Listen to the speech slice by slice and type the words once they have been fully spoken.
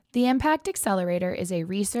The Impact Accelerator is a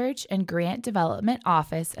research and grant development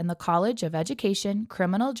office in the College of Education,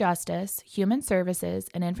 Criminal Justice, Human Services,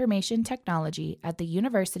 and Information Technology at the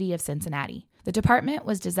University of Cincinnati. The department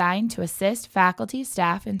was designed to assist faculty,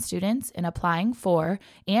 staff, and students in applying for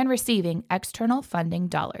and receiving external funding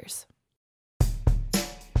dollars.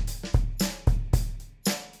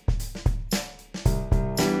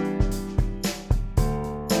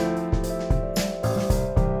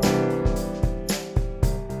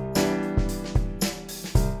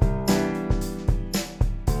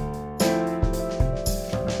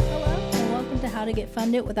 How to get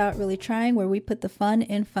funded without really trying, where we put the fun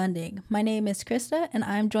in funding. My name is Krista, and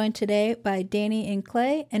I'm joined today by Danny and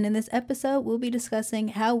Clay, and in this episode, we'll be discussing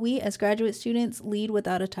how we as graduate students lead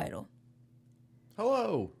without a title.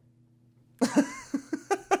 Hello.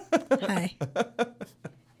 Hi.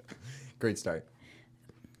 Great start.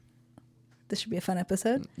 This should be a fun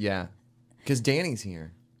episode. Yeah, because Danny's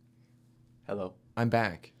here. Hello. I'm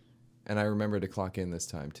back, and I remember to clock in this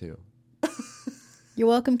time, too. You're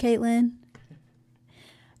welcome, Caitlin.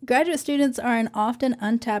 Graduate students are an often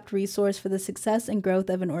untapped resource for the success and growth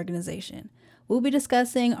of an organization. We'll be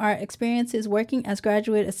discussing our experiences working as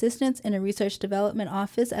graduate assistants in a research development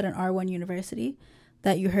office at an R1 university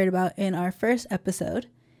that you heard about in our first episode.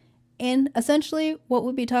 And essentially, what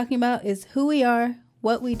we'll be talking about is who we are,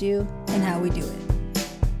 what we do, and how we do it.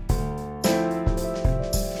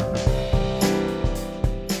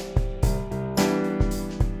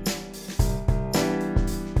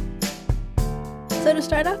 So to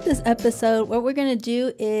start off this episode, what we're going to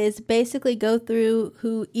do is basically go through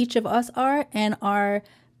who each of us are and our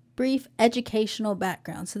brief educational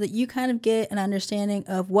background so that you kind of get an understanding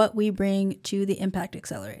of what we bring to the Impact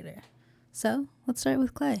Accelerator. So let's start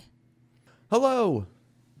with Clay. Hello.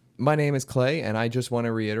 My name is Clay, and I just want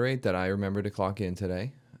to reiterate that I remember to clock in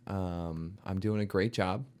today. I'm doing a great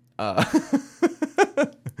job.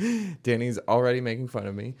 Danny's already making fun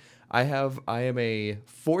of me. I am a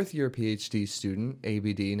fourth year PhD student,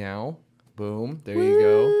 ABD now. Boom. There you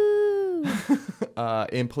go.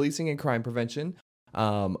 In policing and crime prevention.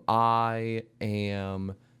 I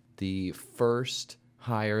am the first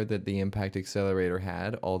hire that the Impact Accelerator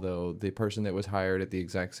had, although the person that was hired at the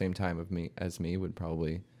exact same time as me would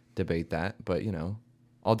probably debate that. But, you know,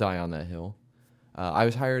 I'll die on that hill. I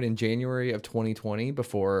was hired in January of 2020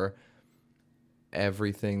 before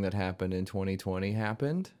everything that happened in 2020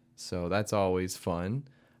 happened. So that's always fun.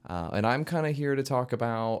 And I'm kind of here to talk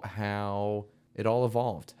about how it all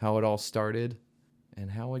evolved, how it all started,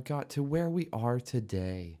 and how it got to where we are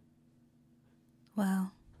today.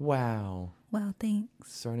 Wow. Wow. Wow,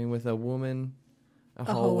 thanks. Starting with a woman, a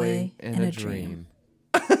hallway, and a dream.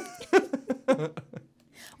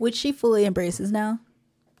 Which she fully embraces now.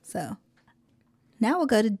 So now we'll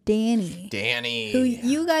go to Danny. Danny. Who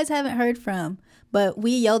you guys haven't heard from, but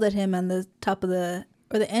we yelled at him on the top of the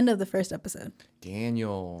end of the first episode.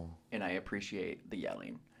 Daniel. And I appreciate the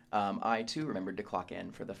yelling. I, too, remembered to clock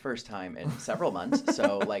in for the first time in several months,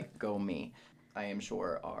 so, go me. I am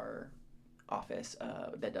sure our office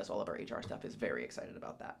that does all of our HR stuff is very excited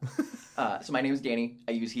about that. So my name is Danny.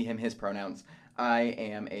 I use he, him, his pronouns. I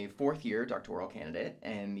am a fourth-year doctoral candidate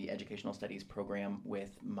in the Educational Studies program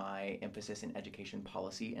with my emphasis in education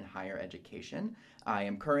policy and higher education. I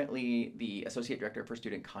am currently the Associate Director for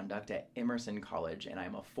Student Conduct at Emerson College, and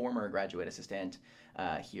I'm a former graduate assistant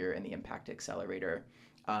here in the Impact Accelerator.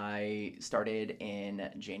 I started in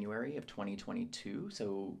January of 2022,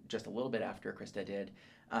 so just a little bit after Krista did.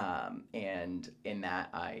 And in that,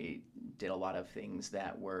 I did a lot of things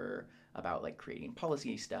that were about creating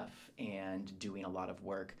policy stuff and doing a lot of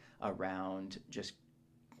work around just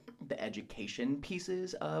the education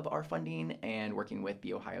pieces of our funding and working with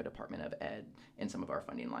the Ohio Department of Ed in some of our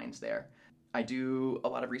funding lines there. I do a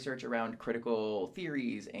lot of research around critical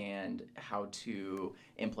theories and how to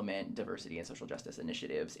implement diversity and social justice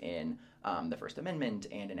initiatives in the First Amendment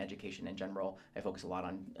and in education in general. I focus a lot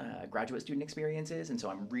on graduate student experiences, and so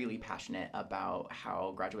I'm really passionate about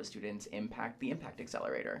how graduate students impact the Impact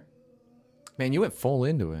Accelerator. Man, you went full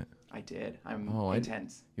into it. I did. I'm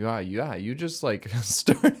intense. Yeah. You just started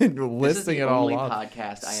listing it all off. This is the only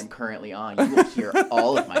podcast I am currently on. You will hear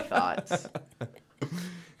all of my thoughts.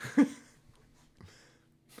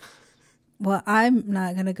 Well, I'm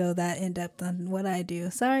not going to go that in-depth on what I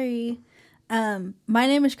do. Sorry. My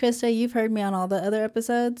name is Krista. You've heard me on all the other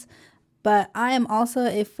episodes, but I am also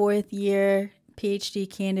a fourth-year PhD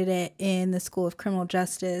candidate in the School of Criminal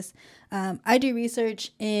Justice. I do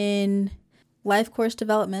research in life course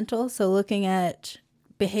developmental, so looking at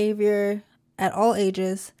behavior at all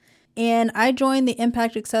ages. And I joined the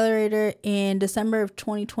Impact Accelerator in December of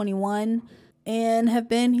 2021. and have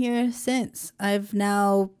been here since. I've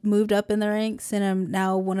now moved up in the ranks and I'm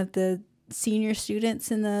now one of the senior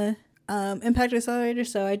students in the Impact Accelerator.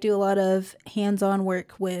 So I do a lot of hands-on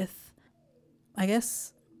work with, I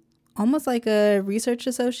guess, almost like a research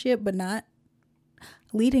associate, but not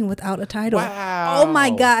leading without a title. Wow. Oh my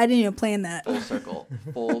God, I didn't even plan that. Full circle.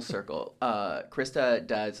 Full circle. Krista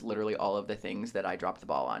does literally all of the things that I dropped the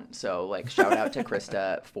ball on. So, like, shout out to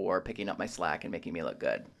Krista for picking up my slack and making me look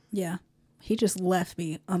good. Yeah. He just left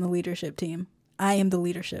me on the leadership team. I am the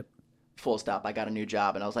leadership. Full stop. I got a new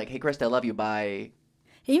job, and I was like, hey, Krista, I love you. Bye.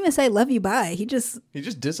 He didn't even say love you bye. He just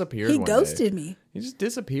disappeared. He one ghosted day. me. He just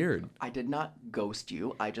disappeared. I did not ghost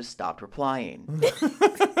you. I just stopped replying.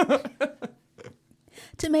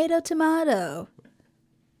 Tomato, tomato.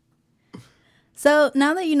 So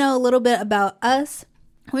now that you know a little bit about us,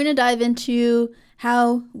 we're going to dive into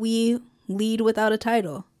how we lead without a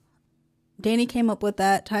title. Danny came up with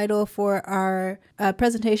that title for our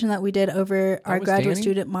presentation that we did over our graduate Danny?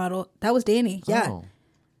 student model. That was Danny, yeah. Oh.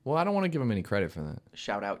 Well, I don't want to give him any credit for that.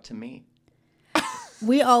 Shout out to me.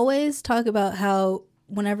 We always talk about how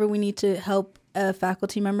whenever we need to help a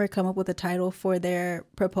faculty member come up with a title for their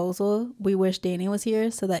proposal, we wish Danny was here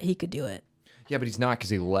so that he could do it. Yeah, but he's not because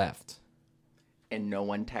he left. And no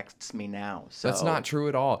one texts me now. So That's not true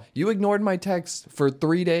at all. You ignored my text for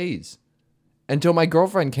 3 days until my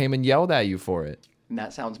girlfriend came and yelled at you for it. And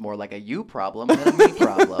that sounds more like a you problem than a me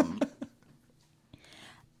problem.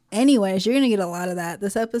 Anyways, you're going to get a lot of that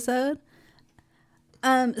this episode.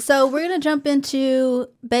 So we're going to jump into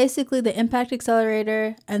basically the Impact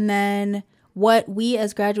Accelerator and then what we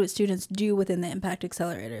as graduate students do within the Impact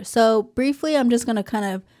Accelerator. So briefly, I'm just going to kind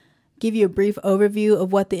of give you a brief overview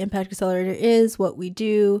of what the Impact Accelerator is, what we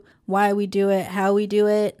do, why we do it, how we do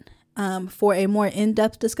it. For a more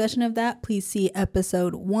in-depth discussion of that, please see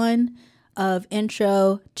episode 1 of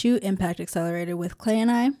Intro to Impact Accelerator with Clay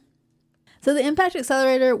and I. So the Impact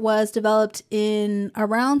Accelerator was developed in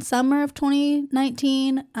around summer of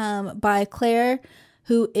 2019 by Claire,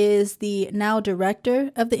 who is the now director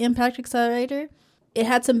of the Impact Accelerator. It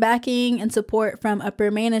had some backing and support from upper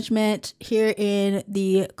management here in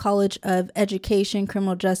the College of Education,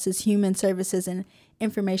 Criminal Justice, Human Services, and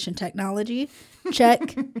Information Technology.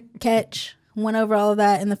 Check, catch, went over all of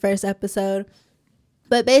that in the first episode.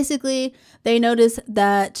 But basically, they noticed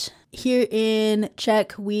that here in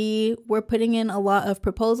Czech, we were putting in a lot of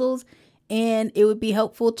proposals, and it would be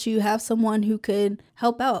helpful to have someone who could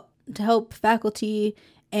help out, to help faculty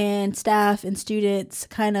and staff and students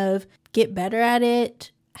kind of get better at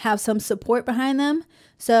it, have some support behind them.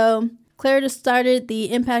 So Claire just started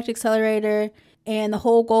the Impact Accelerator, and the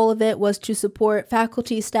whole goal of it was to support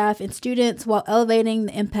faculty, staff, and students while elevating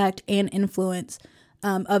the impact and influence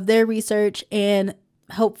of their research and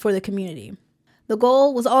help for the community. The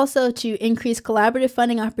goal was also to increase collaborative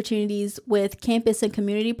funding opportunities with campus and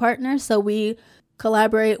community partners. So we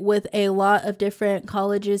collaborate with a lot of different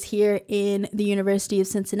colleges here in the University of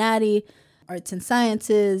Cincinnati, Arts and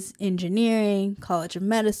Sciences, Engineering, College of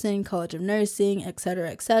Medicine, College of Nursing,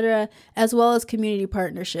 etc., as well as community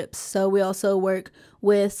partnerships. So we also work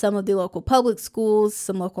with some of the local public schools,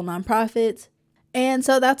 some local nonprofits. And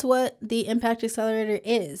so that's what the Impact Accelerator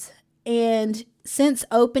is. And since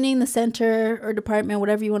opening the center or department,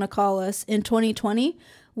 whatever you want to call us, in 2020,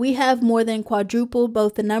 we have more than quadrupled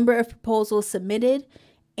both the number of proposals submitted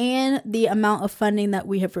and the amount of funding that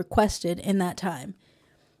we have requested in that time.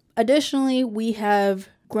 Additionally, we have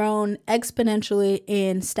grown exponentially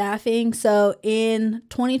in staffing. So in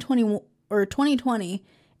 2020,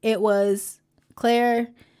 it was Claire.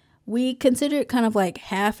 We consider it kind of like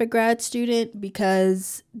half a grad student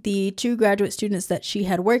because the 2 graduate students that she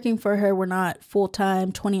had working for her were not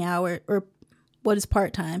full-time 20-hour, or what is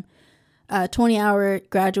part-time, 20-hour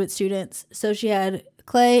graduate students. So she had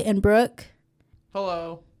Clay and Brooke.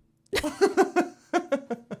 Hello.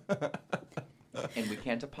 And we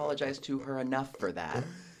can't apologize to her enough for that.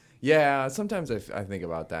 Yeah, sometimes I think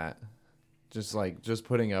about that. Just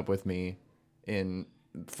putting up with me in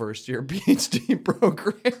first year PhD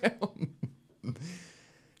program.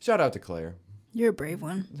 Shout out to Claire. You're a brave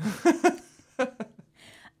one.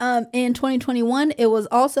 In 2021, it was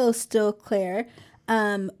also still Claire,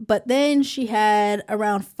 but then she had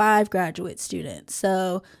around 5 graduate students.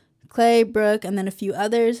 So Clay, Brooke, and then a few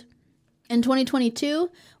others. In 2022,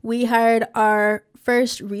 we hired our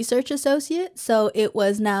first research associate. So it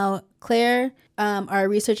was now Claire, our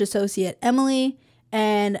research associate Emily,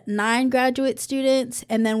 and 9 graduate students.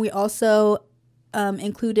 And then we also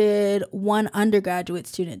included 1 undergraduate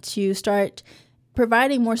student to start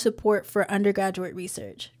providing more support for undergraduate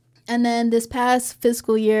research. And then this past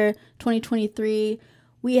fiscal year, 2023,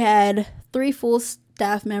 we had 3 full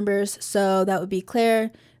staff members. So that would be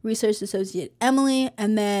Claire, Research Associate Emily,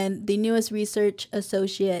 and then the newest Research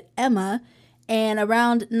Associate Emma, and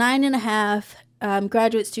around 9.5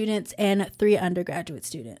 graduate students and 3 undergraduate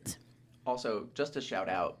students. Also, just to shout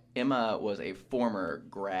out, Emma was a former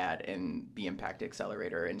grad in the Impact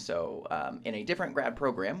Accelerator. And so in a different grad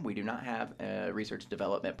program, we do not have a research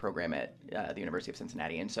development program at the University of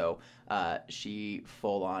Cincinnati. And so she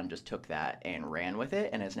full on just took that and ran with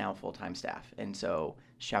it and is now full-time staff. And so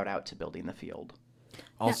shout out to building the field.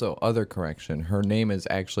 Also, other correction. Her name is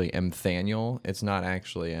actually Emthaniel. It's not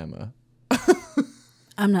actually Emma.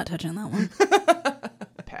 I'm not touching that one.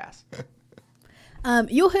 Pass.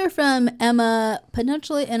 You'll hear from Emma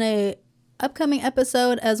potentially in a upcoming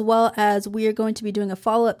episode, as well as we are going to be doing a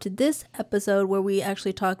follow-up to this episode where we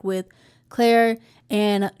actually talked with Claire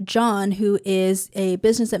and John, who is a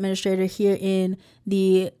business administrator here in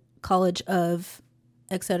the College of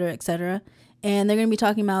et cetera, and they're going to be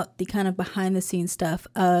talking about the kind of behind-the-scenes stuff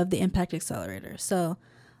of the Impact Accelerator. So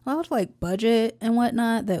a lot of like budget and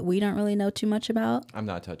whatnot that we don't really know too much about. I'm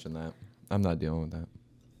not touching that. I'm not dealing with that.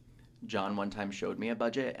 John one time showed me a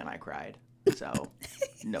budget and I cried. So,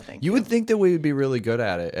 no thank you. You would think that we would be really good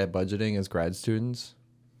at it, at budgeting as grad students.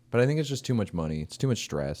 But I think it's just too much money. It's too much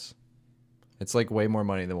stress. It's like way more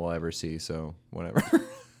money than we'll ever see, so whatever.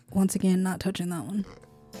 Once again, not touching that one.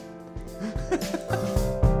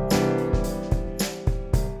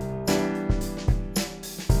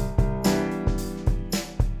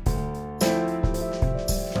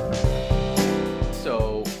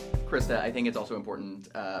 Krista, I think it's also important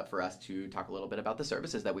for us to talk a little bit about the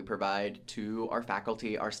services that we provide to our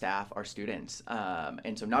faculty, our staff, our students.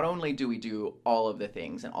 And so not only do we do all of the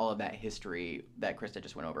things and all of that history that Krista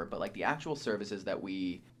just went over, but like the actual services that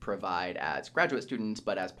we provide as graduate students,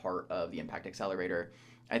 but as part of the Impact Accelerator,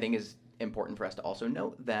 I think is important for us to also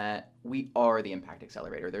note that we are the Impact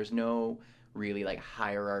Accelerator. There's no really like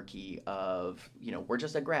hierarchy of, you know, we're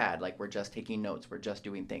just a grad, like we're just taking notes, we're just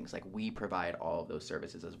doing things. Like we provide all of those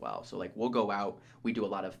services as well. So like we'll go out, we do a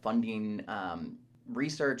lot of funding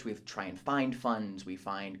research, we try and find funds, we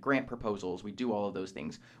find grant proposals, we do all of those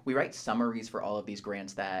things. We write summaries for all of these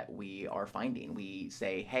grants that we are finding. We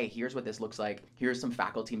say, hey, here's what this looks like. Here's some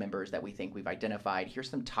faculty members that we think we've identified. Here's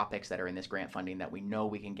some topics that are in this grant funding that we know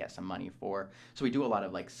we can get some money for. So we do a lot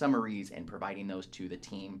of like summaries and providing those to the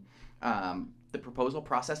team. The proposal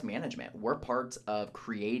process management. We're parts of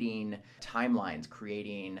creating timelines,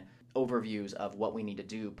 creating overviews of what we need to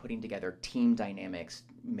do, putting together team dynamics,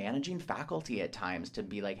 managing faculty at times to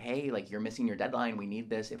be like, hey, like you're missing your deadline. We need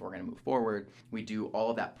this if we're going to move forward. We do all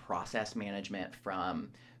of that process management from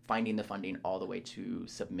finding the funding all the way to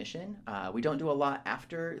submission. We don't do a lot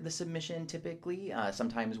after the submission typically.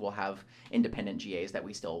 Sometimes we'll have independent GAs that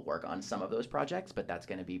we still work on some of those projects, but that's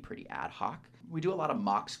going to be pretty ad hoc. We do a lot of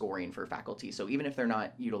mock scoring for faculty. So even if they're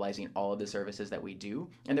not utilizing all of the services that we do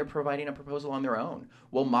and they're providing a proposal on their own,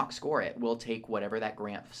 we'll mock score it. We'll take whatever that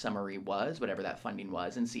grant summary was, whatever that funding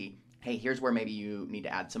was, and see, hey, here's where maybe you need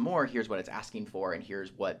to add some more, here's what it's asking for, and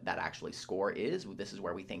here's what that actually score is. This is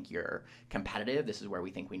where we think you're competitive. This is where we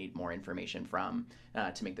think we need more information from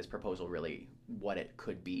to make this proposal really what it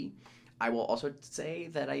could be. I will also say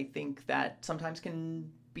that I think that sometimes can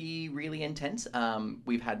be really intense.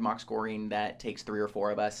 We've had mock scoring that takes 3 or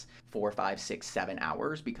 4 of us 4, 5, 6, 7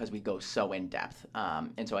 hours because we go so in depth.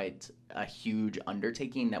 And so it's a huge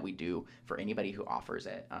undertaking that we do for anybody who offers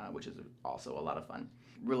it, which is also a lot of fun.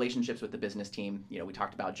 Relationships with the business team. You know, we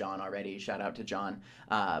talked about John already. Shout out to John.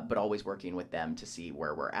 But always working with them to see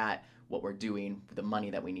where we're at, what we're doing, the money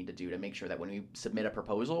that we need to do to make sure that when we submit a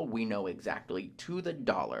proposal, we know exactly to the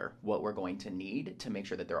dollar what we're going to need to make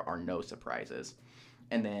sure that there are no surprises.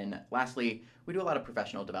 And then lastly, we do a lot of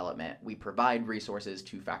professional development. We provide resources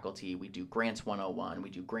to faculty. We do Grants 101. We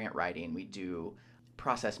do grant writing. We do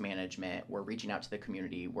process management. We're reaching out to the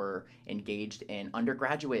community. We're engaged in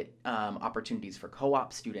undergraduate opportunities for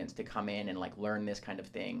co-op students to come in and like learn this kind of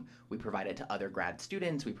thing. We provide it to other grad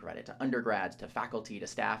students. We provide it to undergrads, to faculty, to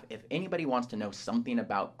staff. If anybody wants to know something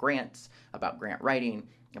about grants, about grant writing,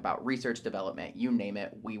 about research development, you name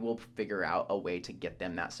it, we will figure out a way to get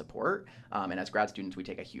them that support. And as grad students, we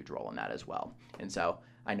take a huge role in that as well. And so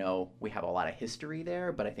I know we have a lot of history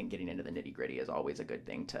there, but I think getting into the nitty gritty is always a good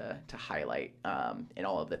thing to highlight in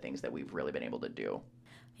all of the things that we've really been able to do.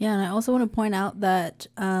 Yeah, and I also want to point out that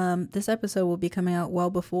this episode will be coming out well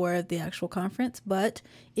before the actual conference. But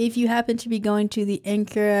if you happen to be going to the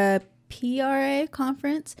NCURA PRA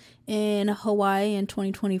conference in Hawaii in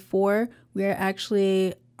 2024, we are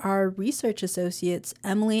actually, our research associates,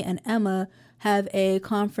 Emily and Emma, have a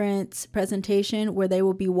conference presentation where they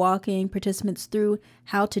will be walking participants through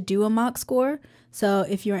how to do a mock score. So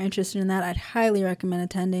if you're interested in that, I'd highly recommend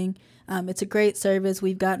attending. It's a great service.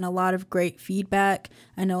 We've gotten a lot of great feedback.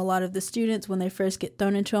 I know a lot of the students, when they first get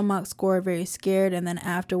thrown into a mock score, are very scared, and then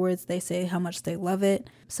afterwards they say how much they love it.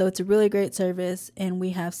 So it's a really great service, and we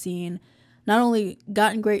have seen not only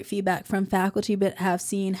gotten great feedback from faculty, but have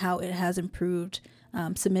seen how it has improved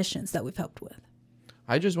submissions that we've helped with.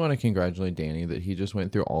 I just want to congratulate Danny that he just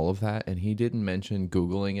went through all of that and he didn't mention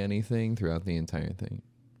Googling anything throughout the entire thing.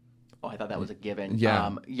 Oh, I thought that was a given. Yeah.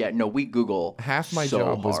 No, we Google Half my so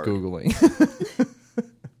job was hard. Googling.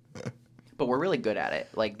 But we're really good at it.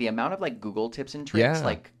 Like the amount of like Google tips and tricks, Yeah.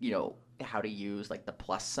 like, how to use like the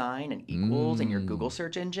plus sign and equals in your Google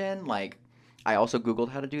search engine. Like I also Googled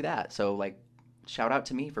how to do that. So like shout out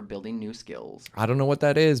to me for building new skills. I don't know what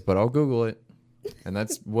that is, but I'll Google it. And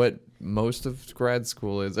that's what most of grad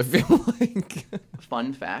school is, I feel like.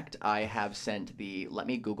 Fun fact, I have sent the let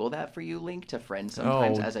me Google that for you link to friends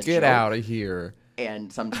sometimes as a joke. Get out of here.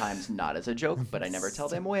 And sometimes not as a joke, but I never tell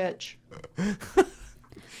them which.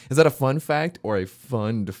 Is that a fun fact or a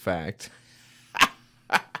fund fact?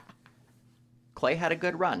 Clay had a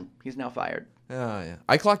good run. He's now fired. Oh, yeah.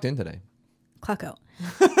 I clocked in today. Clock out.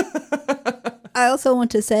 I also want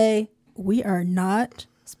to say we are not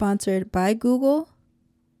sponsored by Google.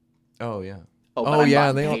 Oh, yeah. Oh, but I'm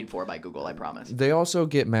yeah. not paid for by Google, I promise. They also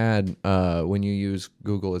get mad when you use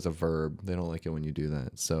Google as a verb. They don't like it when you do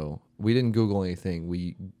that. So we didn't Google anything.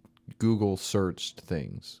 We Google searched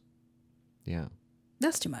things. Yeah.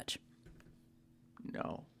 That's too much.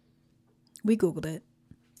 No. We Googled it.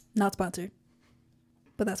 Not sponsored.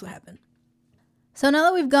 But that's what happened. So now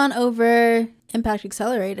that we've gone over Impact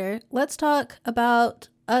Accelerator, let's talk about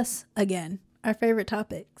us again, our favorite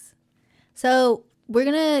topics. So we're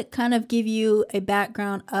going to kind of give you a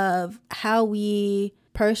background of how we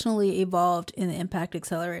personally evolved in the Impact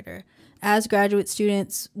Accelerator. As graduate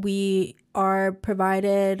students, we are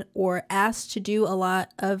provided or asked to do a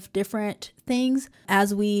lot of different things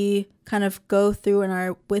as we kind of go through and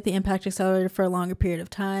are with the Impact Accelerator for a longer period of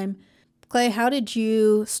time. Clay, how did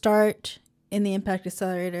you start in the Impact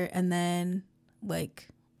Accelerator, and then, like,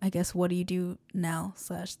 I guess, what do you do now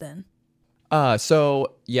 / then?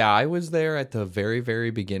 So yeah, I was there at the very,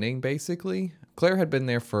 very beginning, basically. Claire had been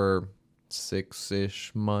there for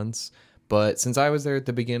 6-ish months, but since I was there at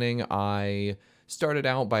the beginning, I started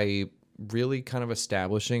out by really kind of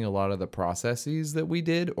establishing a lot of the processes that we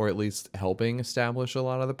did, or at least helping establish a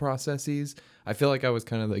lot of the processes. I feel like I was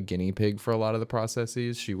kind of the guinea pig for a lot of the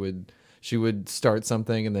processes. She would start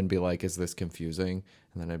something and then be like, "Is this confusing?"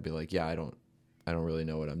 And then I'd be like, "Yeah, I don't really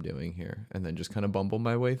know what I'm doing here," and then just kind of bumble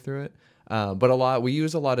my way through it. But we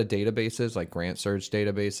use a lot of databases, like grant search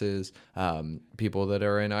databases. People that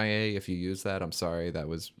are in IA, if you use that, I'm sorry, that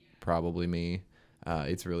was probably me.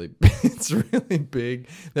 It's really big.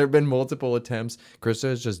 There have been multiple attempts.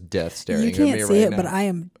 Krista is just death staring at me right now. You can't see it, but I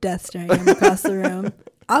am death staring him across the room.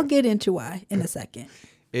 I'll get into why in a second.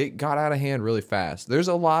 It got out of hand really fast. First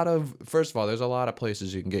of all, there's a lot of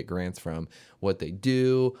places you can get grants from. What they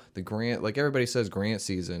do, the grant, like everybody says grant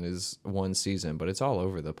season is one season, but it's all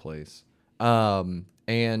over the place.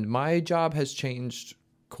 And my job has changed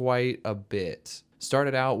quite a bit.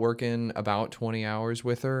 Started out working about 20 hours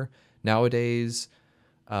with her. Nowadays,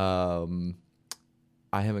 I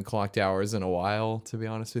haven't clocked hours in a while, to be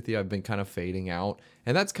honest with you. I've been kind of fading out.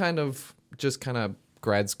 And that's kind of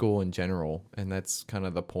grad school in general. And that's kind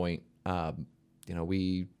of the point.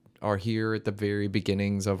 We are here at the very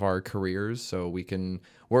beginnings of our careers, so we can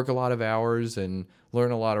work a lot of hours and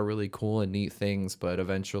learn a lot of really cool and neat things, but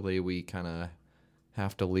eventually we kind of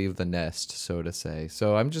have to leave the nest, so to say.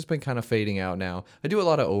 So I'm just been kind of fading out now. I do a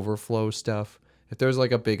lot of overflow stuff. If there's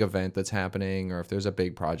like a big event that's happening, or if there's a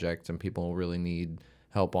big project and people really need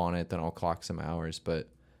help on it, then I'll clock some hours. But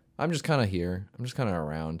I'm just kind of here. I'm just kind of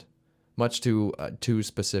around. Much to two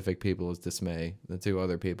specific people's dismay, the two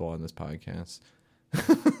other people on this podcast.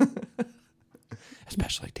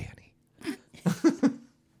 Especially Danny.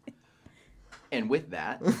 And with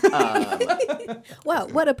that, Wow,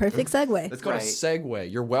 what a perfect segue. Let's go to Right. segue.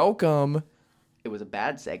 You're welcome. it was a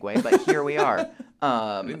bad segue, but here we are.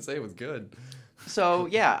 I didn't say it was good. So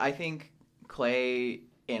yeah, I think Clay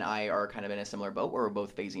and I are kind of in a similar boat where we're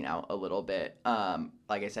both phasing out a little bit.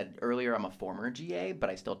 Like I said earlier, I'm a former GA, but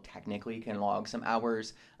I still technically can log some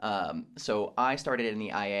hours. So I started in the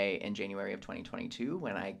IA in January of 2022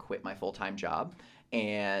 when I quit my full-time job.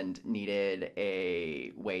 and needed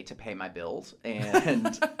a way to pay my bills.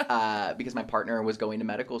 And because my partner was going to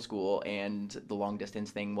medical school and the long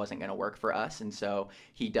distance thing wasn't going to work for us. And so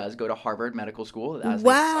he does go to Harvard Medical School as they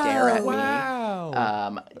stare at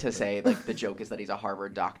me to say, like, the joke is that he's a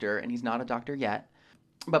Harvard doctor, and he's not a doctor yet.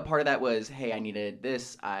 But part of that was, hey, I needed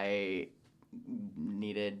this. I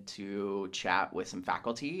needed to chat with some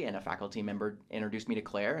faculty, and a faculty member introduced me to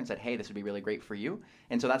Claire and said, hey, this would be really great for you.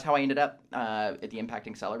 And so that's how I ended up at the Impact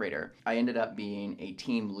Accelerator. I ended up being a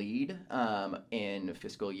team lead in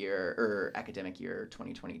academic year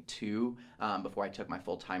 2022 before I took my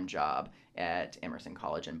full-time job at Emerson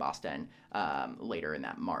College in Boston later in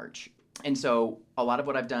that March. And so a lot of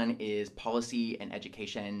what I've done is policy and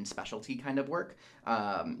education specialty kind of work.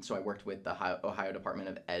 So I worked with the Ohio Department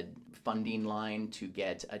of Ed funding line to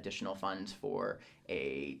get additional funds for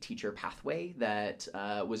a teacher pathway that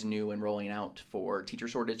was new and rolling out for teacher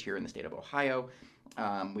shortage here in the state of Ohio.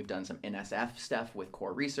 We've done some NSF stuff with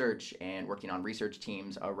core research and working on research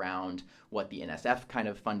teams around what the NSF kind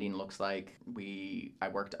of funding looks like. I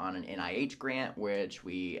worked on an NIH grant, which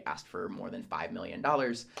we asked for more than $5 million.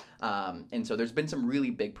 And so there's been some really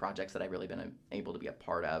big projects that I've really been able to be a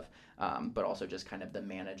part of, but also just kind of the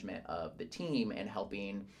management of the team and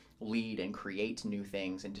helping lead and create new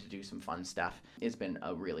things and to do some fun stuff. It's been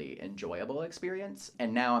a really enjoyable experience.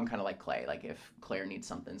 And now I'm kind of like Clay, like if Claire needs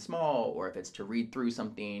something small, or if it's to read through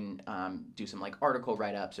something, do some like article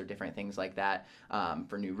write-ups or different things like that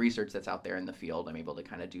for new research that's out there in the field, I'm able to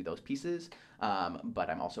kind of do those pieces.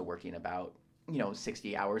 But I'm also working about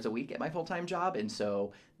 60 hours a week at my full-time job. And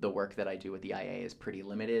so the work that I do with the IA is pretty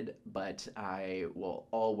limited, but I will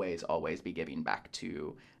always, always be giving back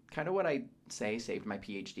to kind of what I say saved my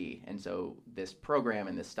PhD. And so this program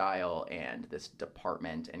and this style and this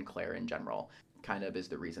department and Claire in general kind of is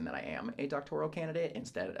the reason that I am a doctoral candidate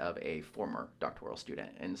instead of a former doctoral student.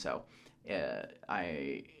 And so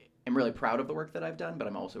I am really proud of the work that I've done, but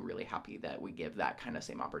I'm also really happy that we give that kind of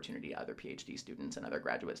same opportunity to other PhD students and other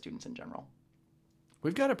graduate students in general.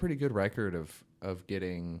 We've got a pretty good record of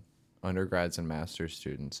getting undergrads and master's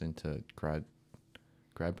students into grad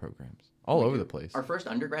programs all over the place. Our first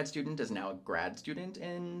undergrad student is now a grad student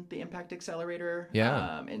in the Impact Accelerator.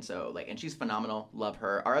 Yeah. And so and she's phenomenal. Love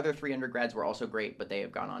her. Our other 3 undergrads were also great, but they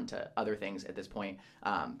have gone on to other things at this point.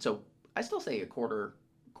 So I still say a quarter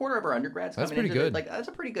of our undergrads that's coming pretty into good. That's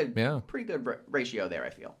a pretty good ratio there,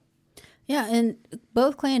 I feel. Yeah, and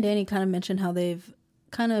both Clay and Danny kind of mentioned how they've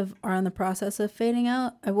kind of are in the process of fading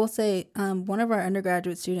out. I will say one of our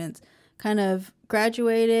undergraduate students kind of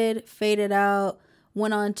graduated, faded out,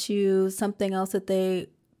 went on to something else that they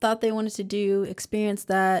thought they wanted to do, experienced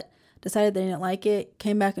that, decided they didn't like it,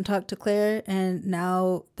 came back and talked to Claire, and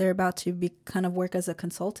now they're about to be kind of work as a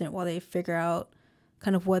consultant while they figure out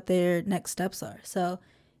kind of what their next steps are. So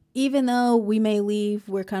even though we may leave,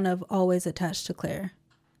 we're kind of always attached to Claire,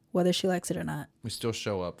 whether she likes it or not. We still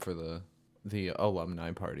show up for the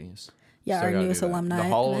alumni parties. Yeah, Still our gotta newest do that. alumni The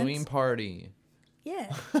Halloween events. party.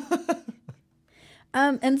 Yeah.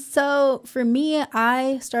 And so for me,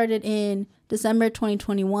 I started in December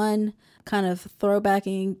 2021, kind of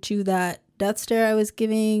throwbacking to that death stare I was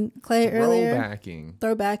giving Clay earlier.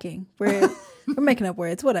 Throwbacking. We're making up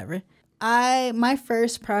words, whatever. My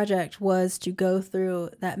first project was to go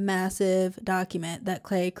through that massive document that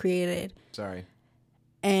Clay created. Sorry.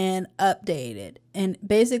 And updated. And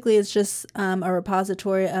basically it's just a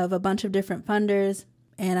repository of a bunch of different funders.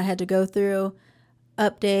 And I had to go through,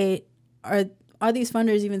 update, are these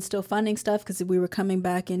funders even still funding stuff? Because we were coming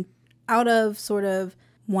back out of sort of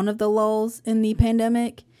one of the lulls in the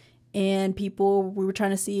pandemic. And we were trying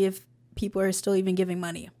to see if people are still even giving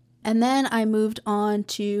money. And then I moved on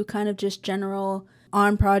to kind of just general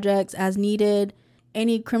on projects as needed.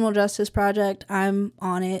 Any criminal justice project, I'm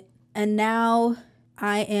on it. And now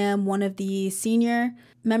I am one of the senior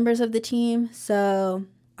members of the team. So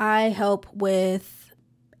I help with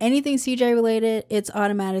anything CJ related. It's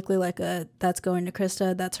automatically that's going to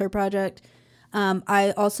Krista. That's her project.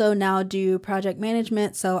 I also now do project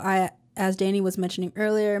management. So as Danny was mentioning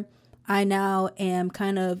earlier, I now am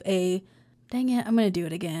kind of dang it, I'm going to do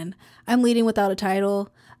it again. I'm leading without a title.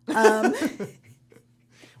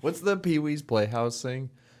 What's the Pee-wee's Playhouse thing?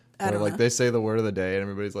 I don't know. They say the word of the day and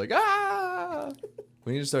everybody's like, ah!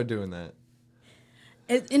 We need to start doing that.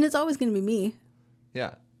 And it's always going to be me.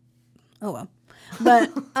 Yeah. Oh, well.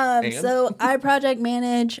 But so I project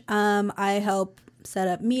manage. I help set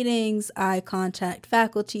up meetings. I contact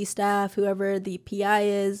faculty, staff, whoever the PI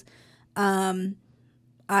is.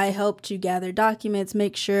 I help to gather documents,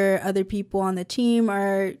 make sure other people on the team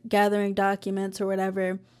are gathering documents or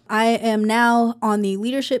whatever. I am now on the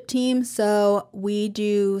leadership team, so we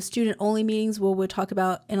do student-only meetings, where we'll talk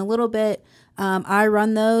about in a little bit. I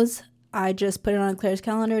run those. I just put it on Claire's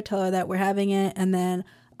calendar, tell her that we're having it, and then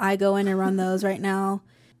I go in and run those right now.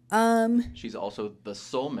 She's also the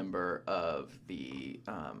sole member of the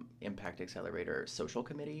Impact Accelerator Social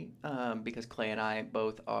Committee because Clay and I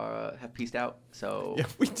both have pieced out. So Yeah,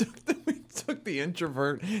 we took the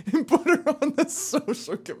introvert and put her on the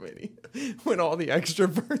social committee when all the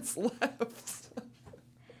extroverts left.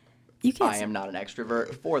 You can't. I am not an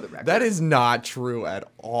extrovert, for the record. That is not true at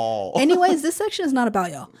all. Anyways, this section is not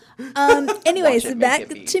about y'all. Anyways, Watch it, make back it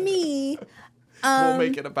be. to me. We'll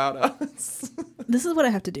make it about us. This is what I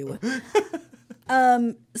have to deal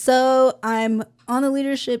with. So I'm on the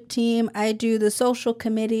leadership team. I do the social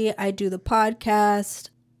committee. I do the podcast.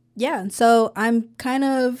 Yeah, and so I'm kind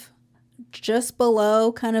of just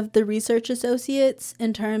below kind of the research associates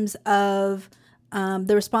in terms of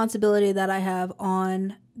the responsibility that I have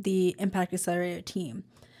on the Impact Accelerator team.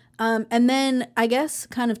 And then I guess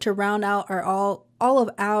kind of to round out all of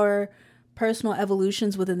our personal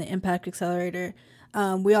evolutions within the Impact Accelerator,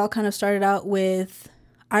 we all kind of started out with,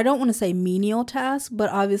 I don't want to say menial tasks, but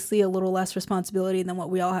obviously a little less responsibility than what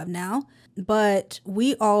we all have now. But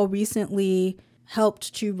we all recently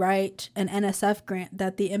helped to write an NSF grant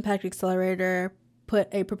that the Impact Accelerator put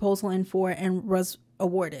a proposal in for and was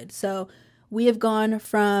awarded. So we have gone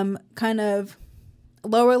from kind of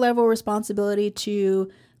lower level responsibility to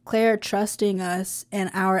Claire trusting us and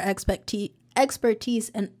our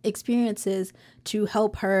expertise and experiences to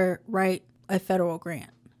help her write a federal grant.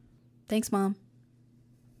 Thanks, Mom.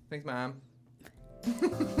 Thanks, Mom.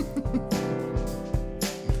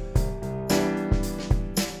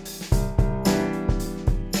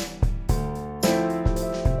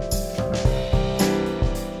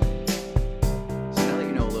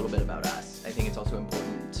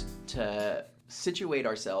 To situate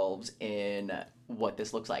ourselves in what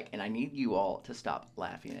this looks like. And I need you all to stop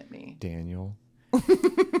laughing at me. Daniel.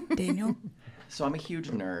 So I'm a huge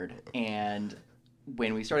nerd. And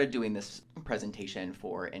when we started doing this presentation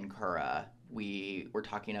for Incura, we were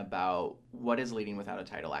talking about what does leading without a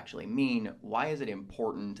title actually mean? Why is it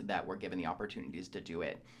important that we're given the opportunities to do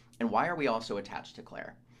it? And why are we all so attached to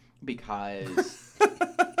Claire? Because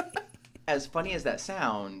as funny as that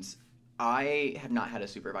sounds, I have not had a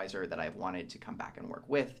supervisor that I've wanted to come back and work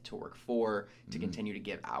with, to work for, to continue to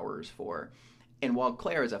give hours for. And while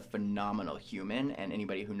Claire is a phenomenal human, and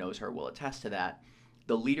anybody who knows her will attest to that,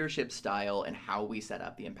 the leadership style and how we set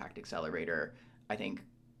up the Impact Accelerator, I think,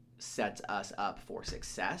 sets us up for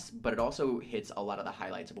success, but it also hits a lot of the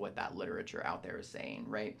highlights of what that literature out there is saying,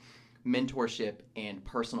 right? Mentorship and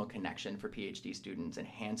personal connection for PhD students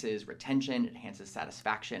enhances retention, it enhances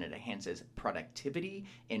satisfaction, it enhances productivity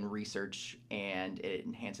in research, and it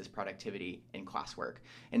enhances productivity in classwork.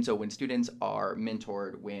 And so when students are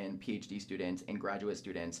mentored, when PhD students and graduate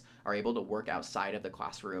students are able to work outside of the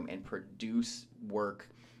classroom and produce work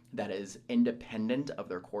that is independent of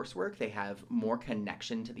their coursework, they have more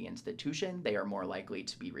connection to the institution, they are more likely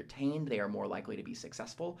to be retained, they are more likely to be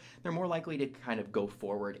successful, they're more likely to kind of go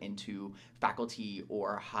forward into faculty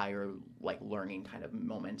or higher learning kind of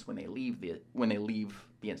moments when they leave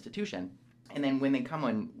the institution. And then when they come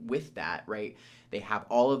on with that, right, they have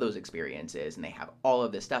all of those experiences and they have all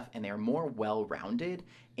of this stuff and they're more well-rounded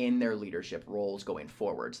in their leadership roles going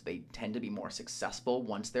forward. So they tend to be more successful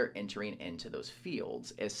once they're entering into those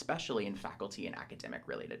fields, especially in faculty and academic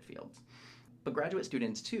related fields. But graduate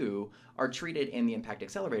students, too, are treated in the Impact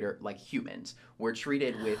Accelerator like humans. We're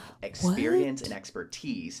treated with experience and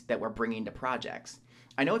expertise that we're bringing to projects.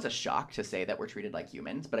 I know it's a shock to say that we're treated like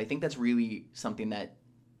humans, but I think that's really something that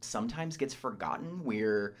sometimes gets forgotten.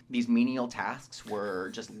 We're these menial tasks, we're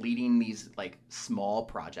just leading these small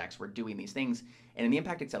projects, we're doing these things. And in the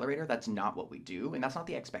Impact Accelerator, that's not what we do, and that's not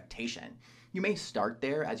the expectation. You may start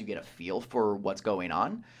there as you get a feel for what's going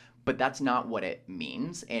on, but that's not what it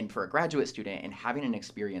means. And for a graduate student and having an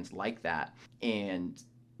experience like that and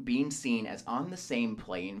being seen as on the same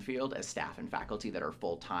playing field as staff and faculty that are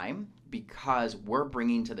full-time, because we're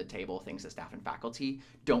bringing to the table things that staff and faculty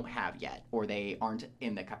don't have yet, or they aren't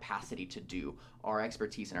in the capacity to do. Our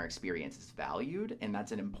expertise and our experience is valued, and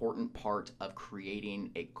that's an important part of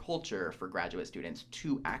creating a culture for graduate students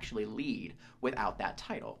to actually lead without that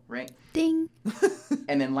title, right? Ding.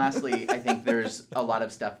 And then lastly, I think there's a lot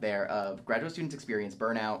of stuff there of graduate students experience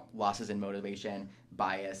burnout, losses in motivation,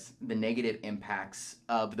 bias, the negative impacts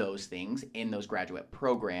of those things in those graduate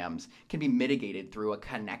programs can be mitigated through a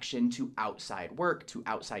connection to outside work, to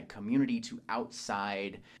outside community, to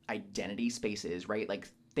outside identity spaces, right? Like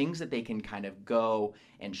things that they can kind of go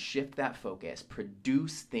and shift that focus,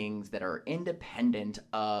 produce things that are independent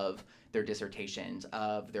of their dissertations,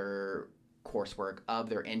 of their coursework, of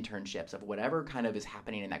their internships, of whatever kind of is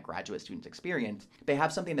happening in that graduate student's experience. They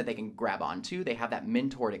have something that they can grab onto. They have that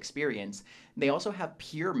mentored experience. They also have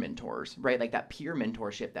peer mentors, right? Like that peer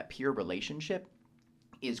mentorship, that peer relationship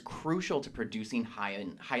is crucial to producing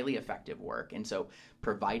highly effective work. And so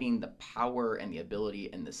providing the power and the ability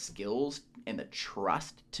and the skills and the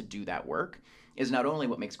trust to do that work is not only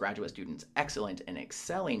what makes graduate students excellent and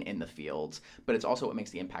excelling in the fields, but it's also what makes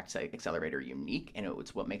the Impact Accelerator unique, and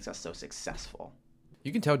it's what makes us so successful.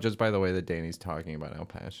 You can tell just by the way that Danny's talking about how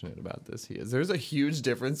passionate about this he is. There's a huge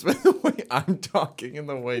difference with the way I'm talking and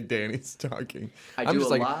the way Danny's talking. I do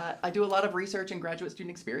a lot of research in graduate student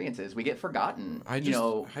experiences. We get forgotten. I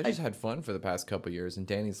just had fun for the past couple of years, and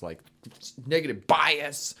Danny's like negative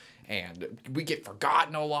bias, and we get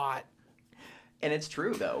forgotten a lot. And it's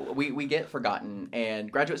true, though. We get forgotten.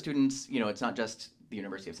 And graduate students, it's not just the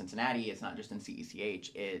University of Cincinnati. It's not just in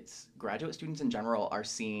CECH. It's graduate students in general are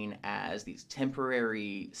seen as these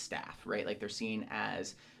temporary staff, right? Like they're seen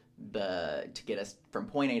as to get us from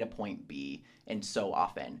point A to point B, and so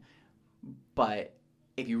often. But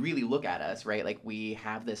if you really look at us, right, like we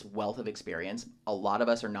have this wealth of experience. A lot of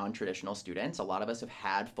us are non-traditional students. A lot of us have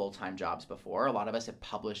had full-time jobs before. A lot of us have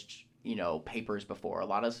published papers before. A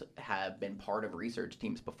lot of us have been part of research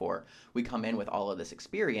teams before. We come in with all of this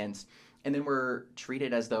experience, and then we're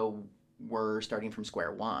treated as though we're starting from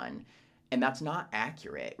square one. And that's not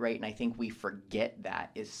accurate, right? And I think we forget that,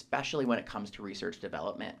 especially when it comes to research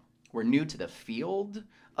development. We're new to the field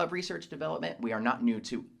of research development. We are not new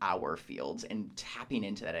to our fields, and tapping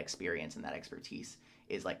into that experience and that expertise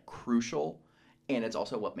is like crucial. And it's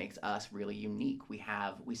also what makes us really unique.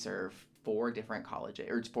 We serve 4 different colleges,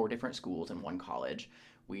 or it's 4 different schools in one college.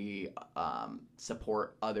 We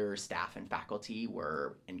support other staff and faculty.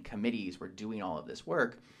 We're in committees. We're doing all of this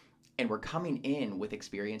work, and we're coming in with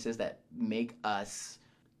experiences that make us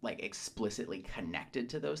like explicitly connected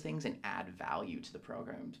to those things and add value to the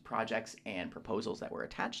programs, projects, and proposals that we're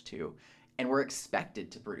attached to. And we're expected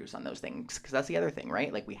to produce on those things, because that's the other thing,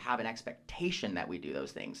 right? Like we have an expectation that we do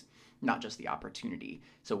those things, not just the opportunity.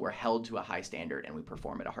 So we're held to a high standard, and we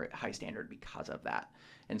perform at a high standard because of that.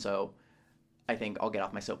 And so I think I'll get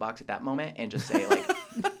off my soapbox at that moment and just say, like,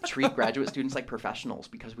 treat graduate students like professionals,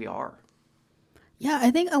 because we are. Yeah, I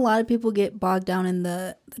think a lot of people get bogged down in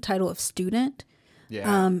the title of student.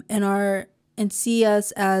 Yeah. And see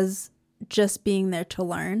us as just being there to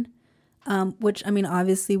learn. Which, I mean,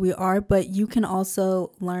 obviously we are, but you can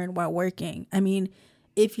also learn while working. I mean,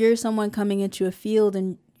 if you're someone coming into a field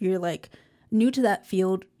and you're like new to that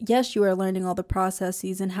field, yes, you are learning all the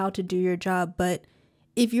processes and how to do your job. But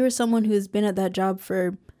if you're someone who's been at that job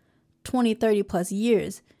for 20, 30 plus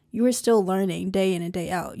years, you are still learning day in and day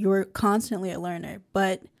out. You're constantly a learner.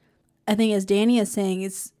 But I think, as Danny is saying,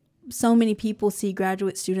 it's so many people see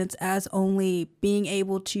graduate students as only being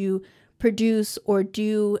able to produce or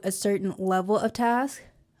do a certain level of task,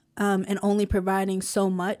 and only providing so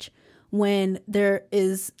much, when there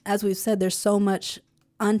is, as we've said, there's so much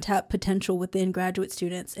untapped potential within graduate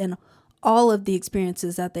students and all of the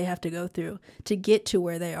experiences that they have to go through to get to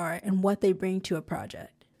where they are and what they bring to a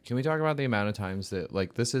project. Can we talk about the amount of times that,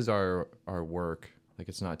 like, this is our work, like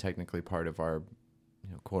it's not technically part of our,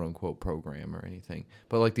 quote unquote program or anything,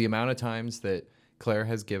 but like the amount of times that Claire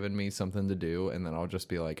has given me something to do, and then I'll just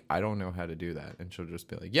be like, I don't know how to do that. And she'll just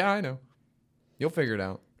be like, yeah, I know. You'll figure it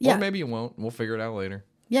out. Yeah. Or maybe you won't. We'll figure it out later.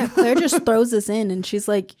 Yeah, Claire just throws us in, and she's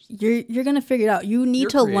like, you're going to figure it out. You need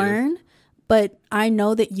to creative. learn, but I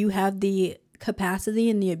know that you have the capacity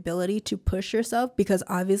and the ability to push yourself, because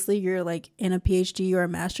obviously you're like in a PhD or a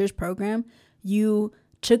master's program. You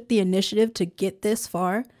took the initiative to get this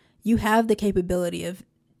far. You have the capability of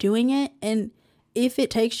doing it. And if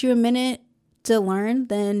it takes you a minute to learn,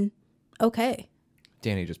 then okay.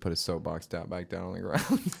 Danny just put his soapbox back down on the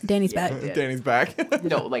ground. Danny's Yeah, back. I did. Danny's back.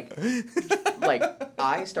 No, like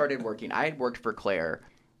I started working. I had worked for Claire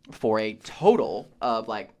for a total of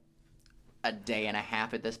like a day and a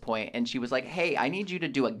half at this point, and she was like, "Hey, I need you to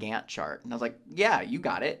do a Gantt chart." And I was like, "Yeah, you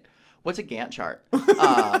got it. What's a Gantt chart?"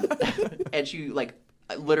 And she like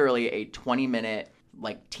literally a 20-minute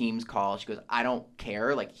like Teams call. She goes, "I don't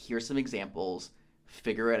care. Like, here's some examples.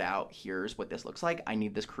 Figure it out. Here's what this looks like. I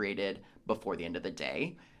need this created before the end of the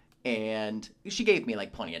day." And she gave me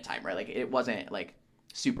like plenty of time, right? Like, it wasn't like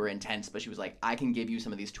super intense, but she was like, I can give you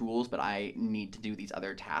some of these tools, but I need to do these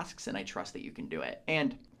other tasks, and I trust that you can do it.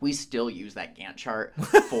 And we still use that Gantt chart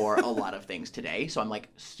for a lot of things today. So I'm like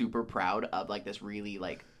super proud of like this really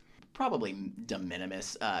like probably de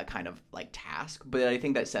minimis kind of like task, but I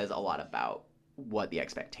think that says a lot about what the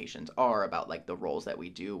expectations are about like the roles that we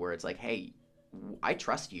do, where it's like, hey, I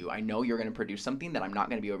trust you. I know you're going to produce something that I'm not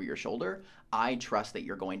going to be over your shoulder. I trust that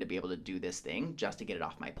you're going to be able to do this thing just to get it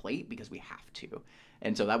off my plate because we have to.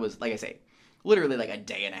 And so that was, like I say, literally like a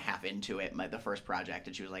day and a half into it, the first project.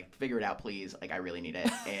 And she was like, figure it out, please. Like, I really need it.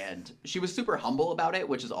 And she was super humble about it,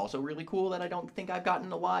 which is also really cool that I don't think I've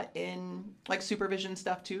gotten a lot in like supervision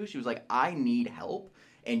stuff too. She was like, I need help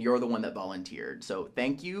and you're the one that volunteered. So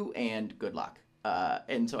thank you and good luck.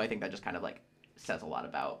 And so I think that just kind of like says a lot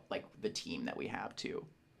about like the team that we have too.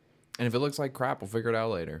 And if it looks like crap, we'll figure it out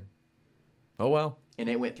later. Oh well. And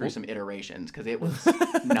it went through some iterations because it was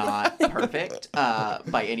not perfect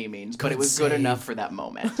by any means, but it was good enough for that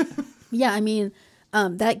moment. Yeah, I mean,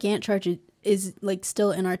 that Gantt chart is like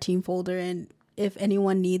still in our team folder, and if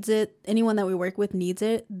anyone needs it, anyone that we work with needs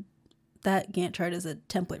it, that Gantt chart is a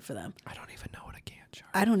template for them. I don't even know what a Gantt chart.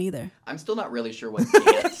 I don't either. I'm still not really sure what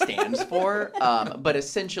Gantt stands for, but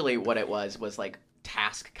essentially what it was like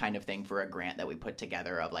task kind of thing for a grant that we put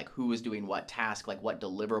together of like who was doing what task, like what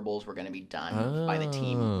deliverables were going to be done by the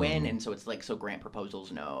team when. And so it's like, so grant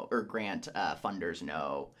proposals know, or grant funders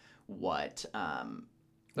know what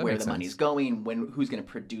where the money's going, who's going to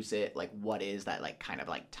produce it, like what is that like kind of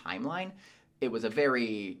like timeline. It was a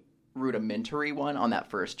very rudimentary one on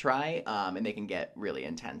that first try, and they can get really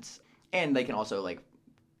intense, and they can also like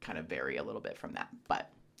kind of vary a little bit from that,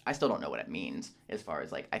 but I still don't know what it means as far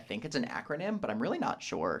as like, I think it's an acronym, but I'm really not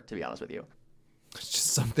sure, to be honest with you. It's just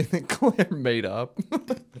something that Claire made up.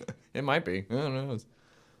 It might be. I don't know.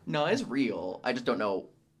 No, it's real. I just don't know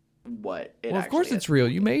what it actually is. Well, of course it's real.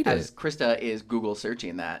 You made As it. Krista is Google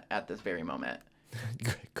searching that at this very moment.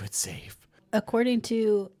 Good save. According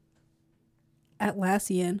to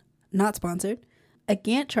Atlassian, not sponsored, a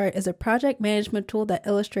Gantt chart is a project management tool that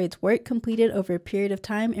illustrates work completed over a period of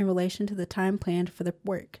time in relation to the time planned for the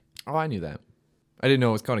work. Oh, I knew that. I didn't know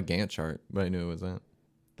it was called a Gantt chart, but I knew it was that.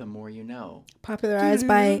 The more you know. Popularized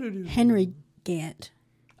by Henry Gantt.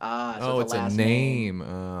 So it's a name.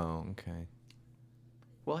 Oh, okay.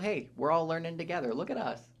 Well, hey, we're all learning together. Look at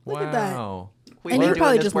us. Look at that. Wow. We've And been you doing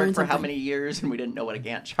probably this just work learned for how something. many years, and we didn't know what a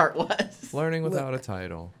Gantt chart was. Learning without a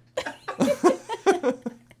title.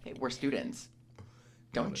 Hey, we're students.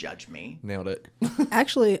 Don't judge me. Nailed it.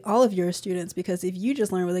 Actually, all of your students, because if you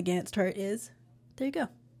just learn what a Gantt chart is, there you go.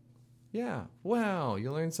 Yeah. Wow.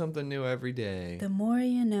 You learn something new every day. The more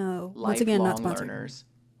you know. Lifelong Once again, not sponsored. learners.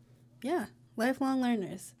 Yeah, lifelong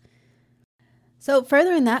learners. So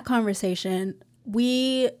furthering that conversation,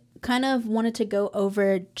 we kind of wanted to go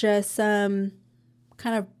over just some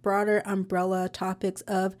kind of broader umbrella topics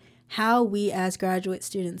of how we as graduate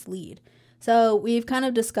students lead. So we've kind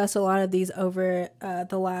of discussed a lot of these over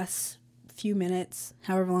the last few minutes,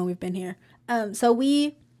 however long we've been here. So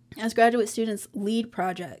we, as graduate students, lead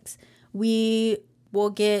projects. We will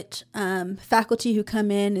get faculty who come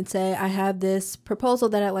in and say, I have this proposal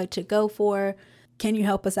that I'd like to go for. Can you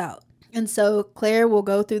help us out? And so Claire will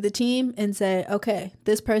go through the team and say, okay,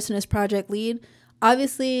 this person is project lead.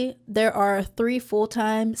 Obviously, there are 3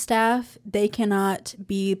 full-time staff. They cannot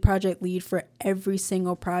be project lead for every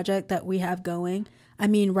single project that we have going. I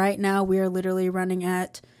mean, right now we are literally running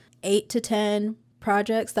at 8 to 10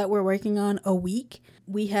 projects that we're working on a week.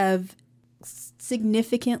 We have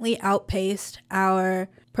significantly outpaced our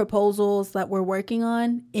proposals that we're working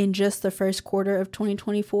on in just the first quarter of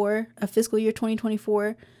 2024, of fiscal year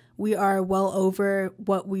 2024. We are well over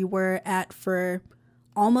what we were at for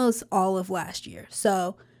almost all of last year.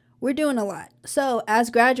 So we're doing a lot. So as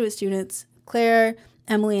graduate students, Claire,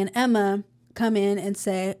 Emily, and Emma come in and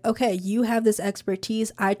say, okay, you have this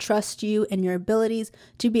expertise. I trust you and your abilities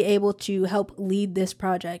to be able to help lead this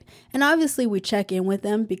project. And obviously we check in with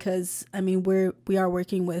them because, I mean, we are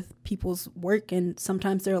working with people's work and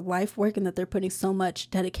sometimes their life work and that they're putting so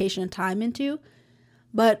much dedication and time into.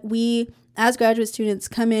 But we, as graduate students,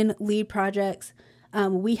 come in, lead projects.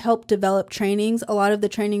 We help develop trainings. A lot of the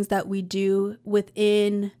trainings that we do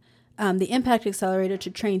within the Impact Accelerator to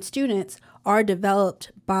train students are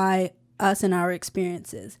developed by us and our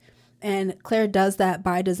experiences. And Claire does that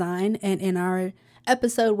by design. And in our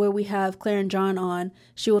episode where we have Claire and John on,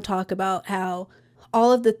 she will talk about how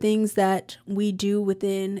all of the things that we do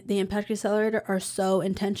within the Impact Accelerator are so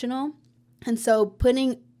intentional. And so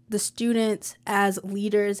putting the students as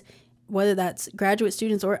leaders, whether that's graduate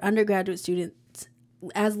students or undergraduate students,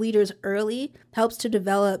 as leaders early helps to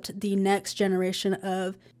develop the next generation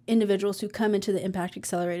of individuals who come into the Impact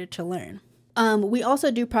Accelerator to learn. We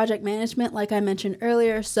also do project management, like I mentioned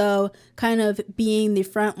earlier, so kind of being the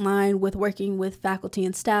front line with working with faculty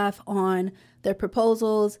and staff on their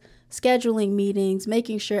proposals, scheduling meetings,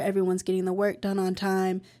 making sure everyone's getting the work done on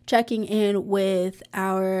time, checking in with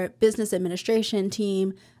our business administration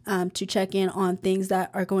team to check in on things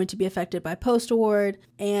that are going to be affected by post-award,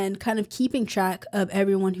 and kind of keeping track of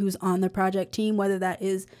everyone who's on the project team, whether that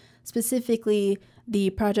is specifically the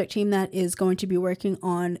project team that is going to be working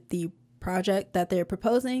on the project that they're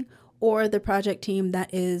proposing, or the project team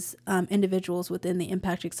that is individuals within the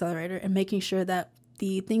Impact Accelerator, and making sure that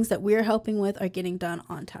the things that we're helping with are getting done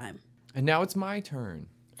on time. And now it's my turn.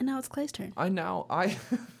 And now it's Clay's turn.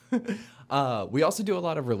 We also do a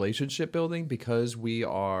lot of relationship building because we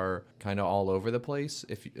are kind of all over the place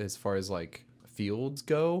as far as like fields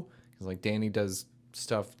go. Because like Danny does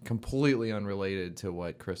stuff completely unrelated to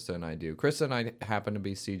what Krista and I do. Krista and I happen to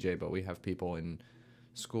be CJ, but we have people in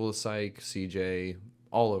School of Psych, CJ,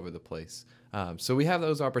 all over the place. So we have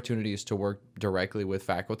those opportunities to work directly with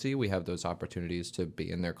faculty. We have those opportunities to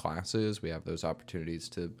be in their classes. We have those opportunities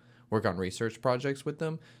to work on research projects with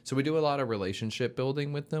them. So we do a lot of relationship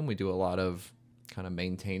building with them. We do a lot of kind of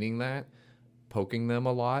maintaining that, poking them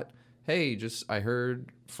a lot. Hey, I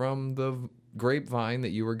heard from the grapevine that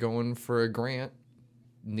you were going for a grant.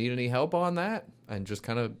 Need any help on that? And just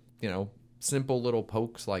kind of, simple little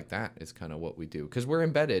pokes like that is kind of what we do, because we're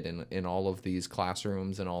embedded in all of these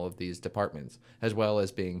classrooms and all of these departments, as well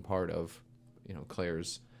as being part of,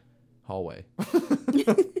 Claire's hallway.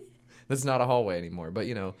 That's not a hallway anymore, but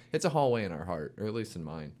it's a hallway in our heart, or at least in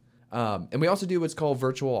mine. And we also do what's called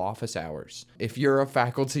virtual office hours. If you're a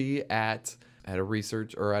faculty at a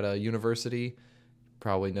research or at a university,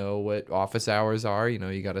 probably know what office hours are.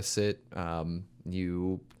 You got to sit.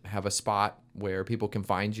 You have a spot where people can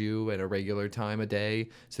find you at a regular time of day,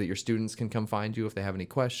 so that your students can come find you if they have any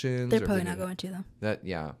questions. They're probably not going to, though.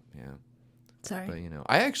 Yeah. Sorry. But,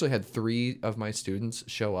 I actually had 3 of my students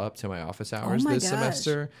show up to my office hours my this gosh.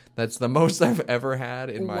 semester. That's the most I've ever had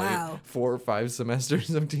in my Wow. 4 or 5 semesters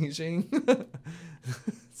of teaching.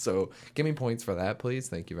 So give me points for that, please.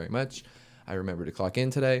 Thank you very much. I remember to clock in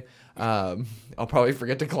today. I'll probably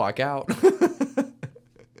forget to clock out.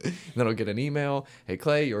 Then I'll get an email. Hey,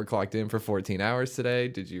 Clay, you were clocked in for 14 hours today.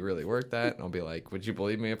 Did you really work that? And I'll be like, would you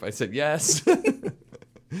believe me if I said yes?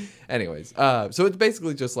 Anyways, so it's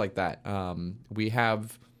basically just like that. We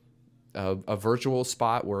have a virtual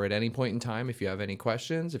spot where at any point in time, if you have any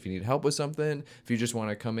questions, if you need help with something, if you just want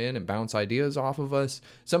to come in and bounce ideas off of us,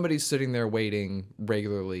 somebody's sitting there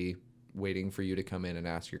regularly waiting for you to come in and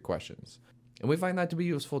ask your questions. And we find that to be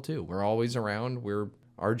useful too. We're always around.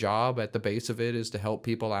 Our job at the base of it is to help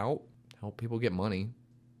people out, help people get money,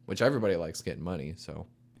 which everybody likes getting money. So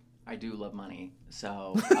I do love money.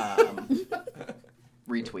 So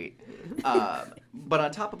retweet. But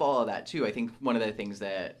on top of all of that too, I think one of the things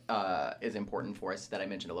that is important for us that I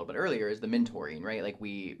mentioned a little bit earlier is the mentoring, right? Like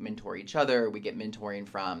we mentor each other, we get mentoring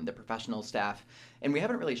from the professional staff, and we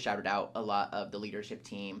haven't really shouted out a lot of the leadership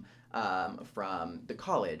team from the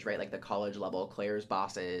college, right? Like the college level, Claire's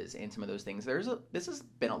bosses and some of those things. This has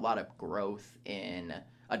been a lot of growth in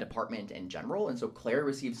a department in general. And so Claire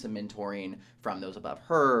receives some mentoring from those above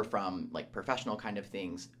her, from like professional kind of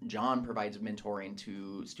things. John provides mentoring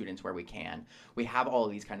to students where we can. We have all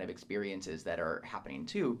of these kind of experiences that are happening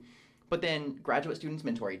too. But then graduate students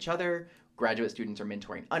mentor each other. Graduate students are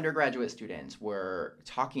mentoring undergraduate students. We're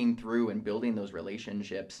talking through and building those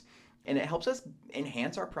relationships. And it helps us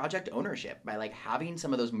enhance our project ownership by like having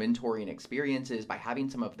some of those mentoring experiences, by having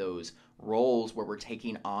some of those roles where we're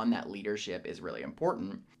taking on that leadership is really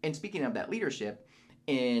important. And speaking of that leadership,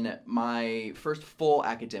 in my first full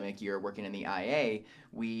academic year working in the IA,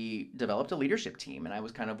 we developed a leadership team, and I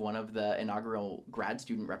was kind of one of the inaugural grad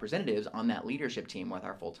student representatives on that leadership team with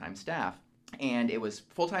our full-time staff. And it was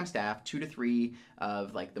full-time staff, 2 to 3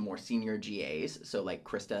 of like the more senior GAs. So like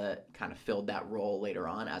Krista kind of filled that role later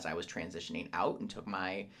on as I was transitioning out and took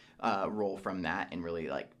my role from that and really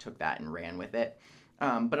like took that and ran with it.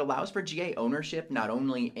 But allows for GA ownership, not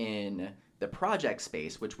only in the project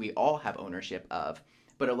space, which we all have ownership of,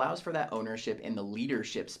 but allows for that ownership in the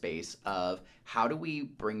leadership space of how do we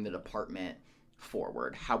bring the department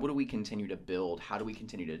forward? How do we continue to build? How do we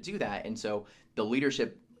continue to do that? And so the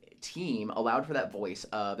leadership team allowed for that voice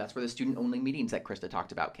of, that's where the student-only meetings that Krista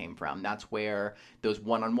talked about came from. That's where those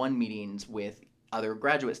one-on-one meetings with other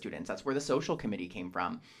graduate students, that's where the social committee came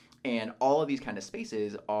from. And all of these kind of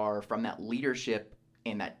spaces are from that leadership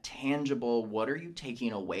and that tangible, what are you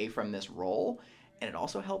taking away from this role? And it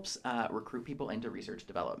also helps recruit people into research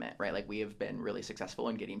development, right? Like we have been really successful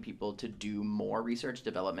in getting people to do more research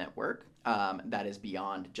development work that is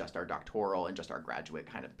beyond just our doctoral and just our graduate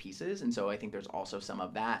kind of pieces. And so I think there's also some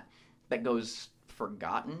of that goes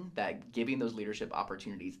forgotten, that giving those leadership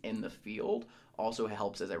opportunities in the field also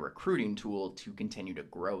helps as a recruiting tool to continue to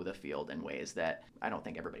grow the field in ways that I don't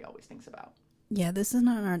think everybody always thinks about. Yeah, this is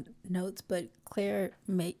not in our notes, but Claire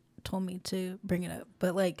told me to bring it up.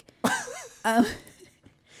 But like,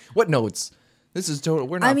 what notes? This is total.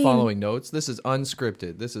 We're not following notes. This is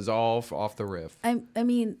unscripted. This is all off the riff. I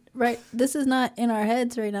mean, right? This is not in our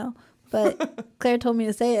heads right now. But Claire told me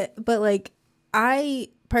to say it. But like, I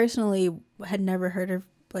personally had never heard of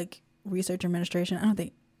like research administration. I don't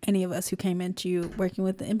think any of us who came into working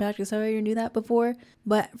with the Impact Accelerator knew that before.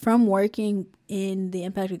 But from working in the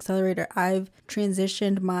Impact Accelerator, I've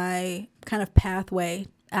transitioned my kind of pathway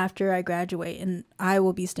after I graduate, and I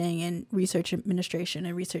will be staying in research administration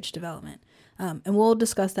and research development. And we'll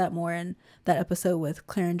discuss that more in that episode with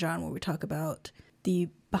Claire and John, where we talk about the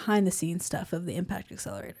behind the scenes stuff of the Impact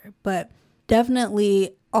Accelerator. But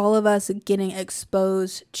definitely all of us getting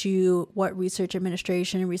exposed to what research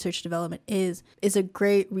administration and research development is a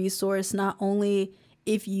great resource, not only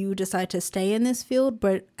if you decide to stay in this field,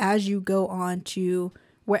 but as you go on to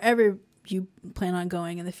wherever you plan on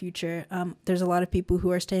going in the future. There's a lot of people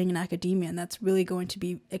who are staying in academia, and that's really going to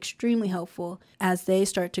be extremely helpful as they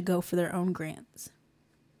start to go for their own grants.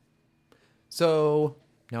 So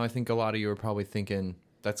now I think a lot of you are probably thinking,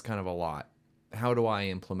 that's kind of a lot. How do I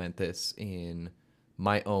implement this in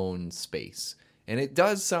my own space? And it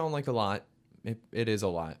does sound like a lot. It is a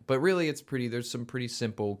lot. But really, there's some pretty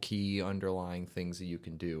simple key underlying things that you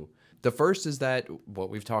can do. The first is that what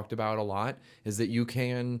we've talked about a lot is that you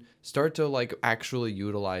can start to like actually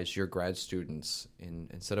utilize your grad students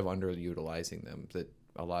instead of underutilizing them, that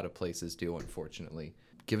a lot of places do, unfortunately.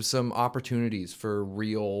 Give some opportunities for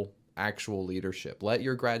real actual leadership. Let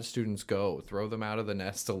your grad students go. Throw them out of the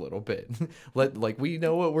nest a little bit. We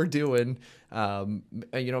know what we're doing.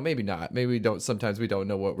 Maybe not. Maybe we don't. Sometimes we don't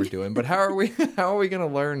know what we're doing. But how are we going to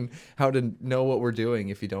learn how to know what we're doing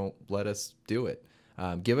if you don't let us do it?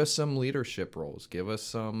 Give us some leadership roles. Give us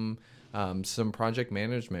some project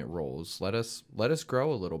management roles. Let us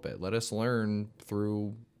grow a little bit. Let us learn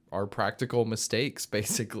through our practical mistakes,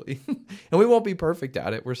 basically. And we won't be perfect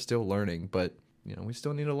at it. We're still learning, but we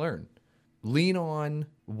still need to learn. Lean on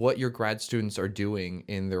what your grad students are doing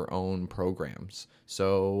in their own programs.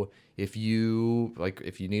 So if you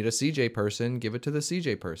need a CJ person, give it to the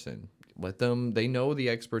CJ person. They know the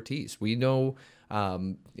expertise. We know,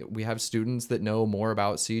 we have students that know more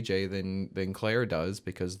about CJ than Claire does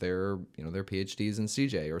because they're PhDs in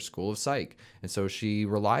CJ or School of Psych. And so she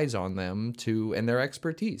relies on them and their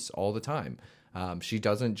expertise all the time. She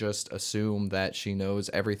doesn't just assume that she knows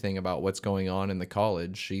everything about what's going on in the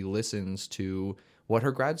college. She listens to what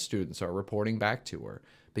her grad students are reporting back to her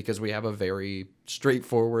because we have a very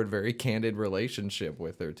straightforward, very candid relationship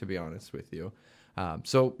with her, to be honest with you.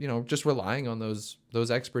 So just relying on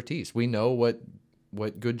those expertise. We know what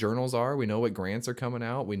good journals are. We know what grants are coming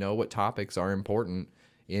out. We know what topics are important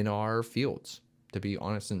in our fields, to be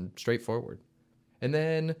honest and straightforward. And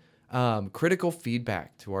then critical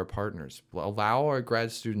feedback to our partners. Allow our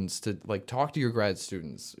grad students to talk to your grad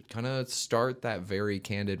students. Kind of start that very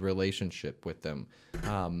candid relationship with them.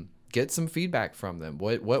 Get some feedback from them.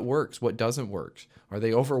 What works? What doesn't work? Are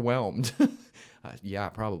they overwhelmed? Yeah,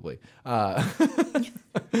 probably. Well,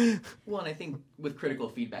 and I think with critical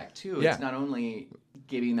feedback too, it's not only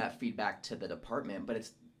giving that feedback to the department, but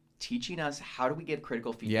it's teaching us how do we give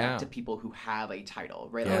critical feedback to people who have a title,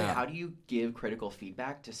 right? Yeah. Like, how do you give critical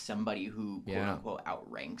feedback to somebody who quote unquote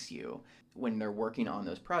outranks you when they're working on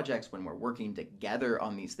those projects, when we're working together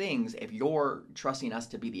on these things? If you're trusting us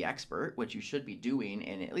to be the expert, which you should be doing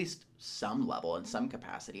in at least some level, in some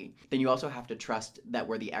capacity, then you also have to trust that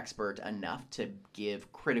we're the expert enough to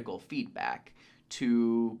give critical feedback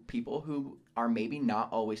to people who are maybe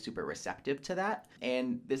not always super receptive to that.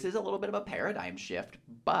 And this is a little bit of a paradigm shift,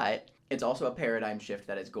 but it's also a paradigm shift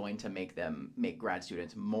that is going to make grad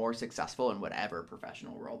students more successful in whatever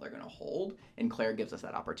professional role they're going to hold. And Claire gives us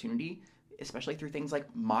that opportunity, especially through things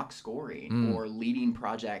like mock scoring or leading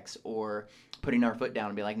projects or putting our foot down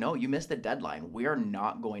and be like, no, you missed the deadline. We are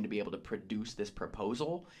not going to be able to produce this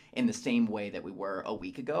proposal in the same way that we were a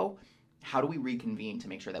week ago. How do we reconvene to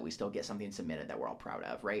make sure that we still get something submitted that we're all proud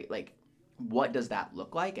of, right? Like, what does that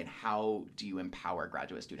look like, and how do you empower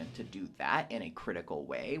graduate students to do that in a critical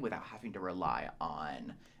way without having to rely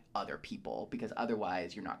on other people? Because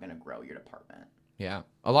otherwise, you're not going to grow your department. Yeah.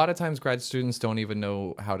 A lot of times grad students don't even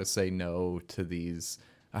know how to say no to these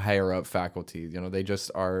a higher up faculty. They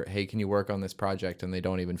just are, hey, can you work on this project? And they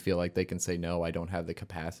don't even feel like they can say, no, I don't have the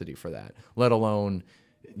capacity for that, let alone,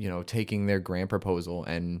 taking their grant proposal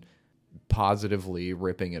and positively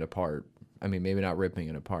ripping it apart. I mean, maybe not ripping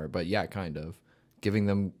it apart, but yeah, kind of giving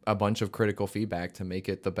them a bunch of critical feedback to make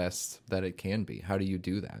it the best that it can be. How do you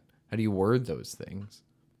do that? How do you word those things?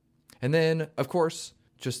 And then, of course,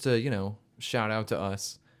 just to, shout out to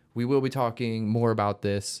us, we will be talking more about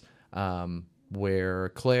this, where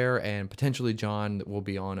Claire and potentially John will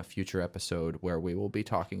be on a future episode where we will be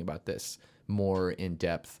talking about this more in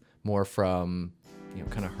depth, more from,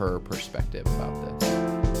 kind of her perspective about this.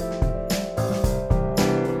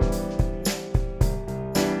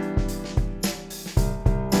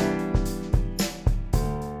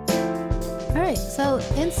 All right, so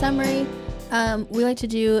in summary, we like to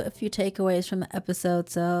do a few takeaways from the episode.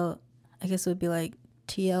 So I guess it would be like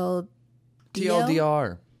TLDR.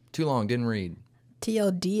 Too long, didn't read.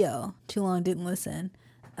 TLDO. Too long, didn't listen.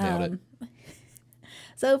 Nailed it.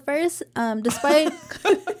 So first, despite...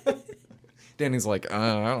 Danny's like,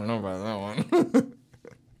 I don't know about that one.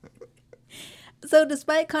 So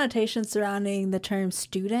despite connotations surrounding the term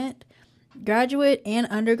student, graduate and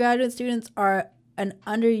undergraduate students are an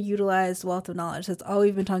underutilized wealth of knowledge. That's all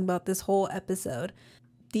we've been talking about this whole episode.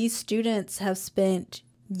 These students have spent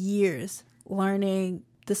years learning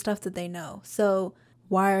the stuff that they know. So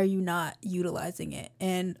why are you not utilizing it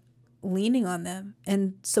and leaning on them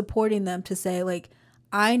and supporting them to say, like,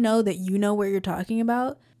 I know that you know what you're talking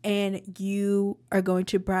about and you are going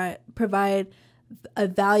to provide a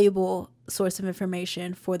valuable source of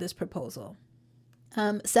information for this proposal.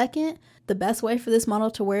 Second, the best way for this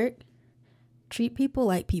model to work, treat people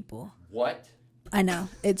like people. What? I know,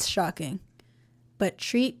 it's shocking. But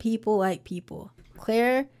treat people like people.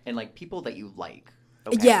 Claire? And like people that you like.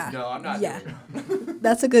 Okay. Yeah. No, I'm not doing it.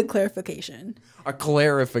 That's a good clarification. A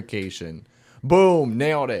clarification. Boom,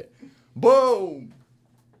 nailed it. Boom.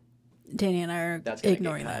 Danny and I are That's gonna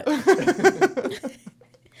ignoring get that.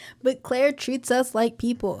 But Claire treats us like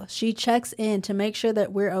people. She checks in to make sure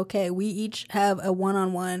that we're okay. We each have a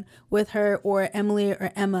one-on-one with her or Emily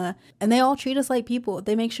or Emma, and they all treat us like people.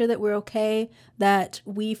 They make sure that we're okay, that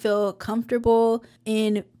we feel comfortable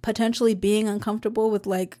in potentially being uncomfortable with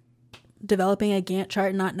like developing a Gantt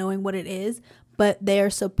chart, not knowing what it is, but they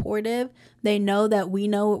are supportive. They know that we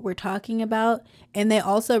know what we're talking about, and they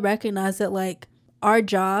also recognize that like our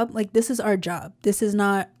job, like this is our job. This is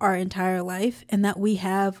not our entire life, and that we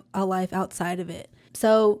have a life outside of it.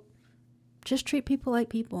 So just treat people like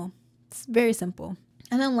people. It's very simple.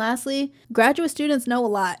 And then lastly, graduate students know a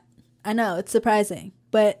lot. I know, it's surprising,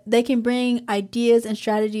 but they can bring ideas and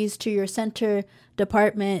strategies to your center,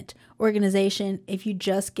 department, organization if you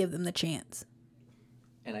just give them the chance.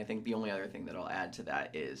 And I think the only other thing that I'll add to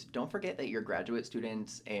that is don't forget that your graduate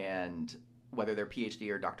students, and whether they're PhD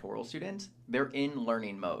or doctoral students, they're in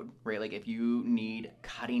learning mode, right? Like if you need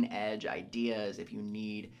cutting edge ideas, if you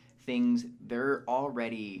need things, they're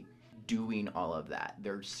already doing all of that.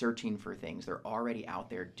 They're searching for things. They're already out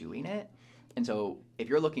there doing it. And so if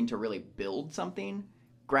you're looking to really build something,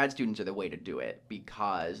 grad students are the way to do it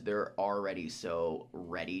because they're already so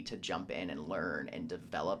ready to jump in and learn and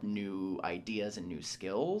develop new ideas and new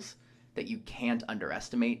skills that you can't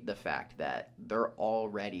underestimate the fact that they're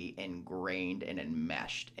already ingrained and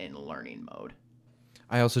enmeshed in learning mode.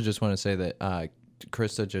 I also just want to say that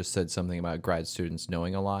Krista just said something about grad students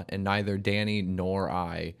knowing a lot, and neither Danny nor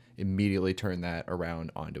I immediately turned that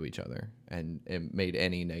around onto each other, and it made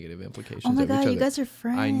any negative implications. Oh my of God, each other. you guys are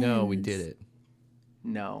friends. I know, we did it.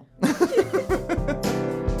 No.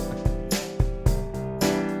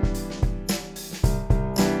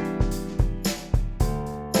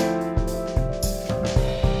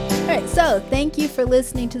 So, thank you for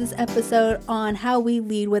listening to this episode on how we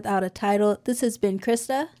lead without a title. This has been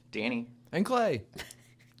Krista. Danny. And Clay.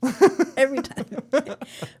 Every time.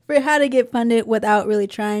 For how to get funded without really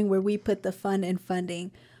trying, where we put the fun in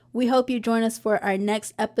funding. We hope you join us for our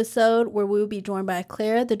next episode where we will be joined by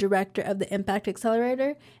Claire, the director of the Impact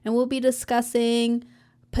Accelerator, and we'll be discussing,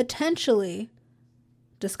 I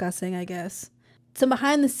guess, some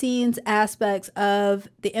behind the scenes aspects of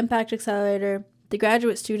the Impact Accelerator, the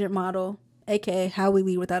graduate student model, aka how we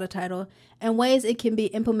lead without a title, and ways it can be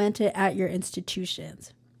implemented at your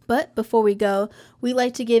institutions. But before we go, we'd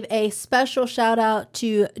like to give a special shout out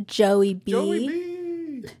to Joey B.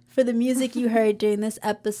 For the music you heard during this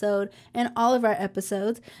episode and all of our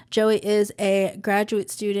episodes. Joey is a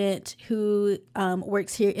graduate student who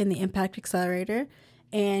works here in the Impact Accelerator,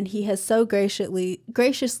 and he has so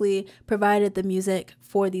graciously provided the music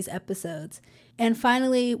for these episodes. And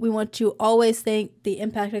finally, we want to always thank the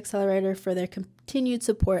Impact Accelerator for their continued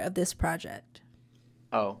support of this project.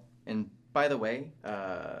 Oh, and by the way,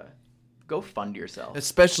 go fund yourself.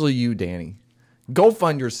 Especially you, Danny. Go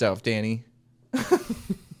fund yourself, Danny.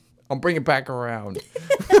 I'll bring it back around.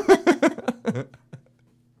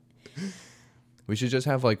 We should just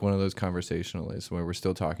have like one of those conversationalists where we're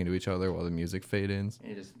still talking to each other while the music fades.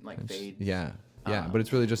 You just like fade. Yeah. Yeah, but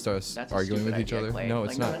it's really just us That's a arguing with stupid each idea, other. Clay. No, Like,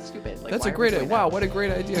 it's no, not. that's stupid. Like, That's why a are we great doing idea. Wow, that? what a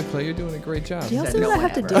great idea, Clay. You're doing a great job. Do you Said also no not one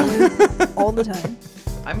have to ever. deal with all the time?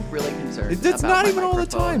 I'm really concerned. It's about not my even all the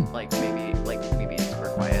microphone. time. Like maybe it's super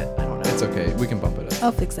quiet. I don't know. It's okay. We can bump it up.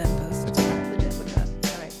 I'll fix that in post. It's okay. Legit. Look at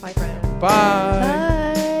that. All right. Bye, friend. Bye. Bye.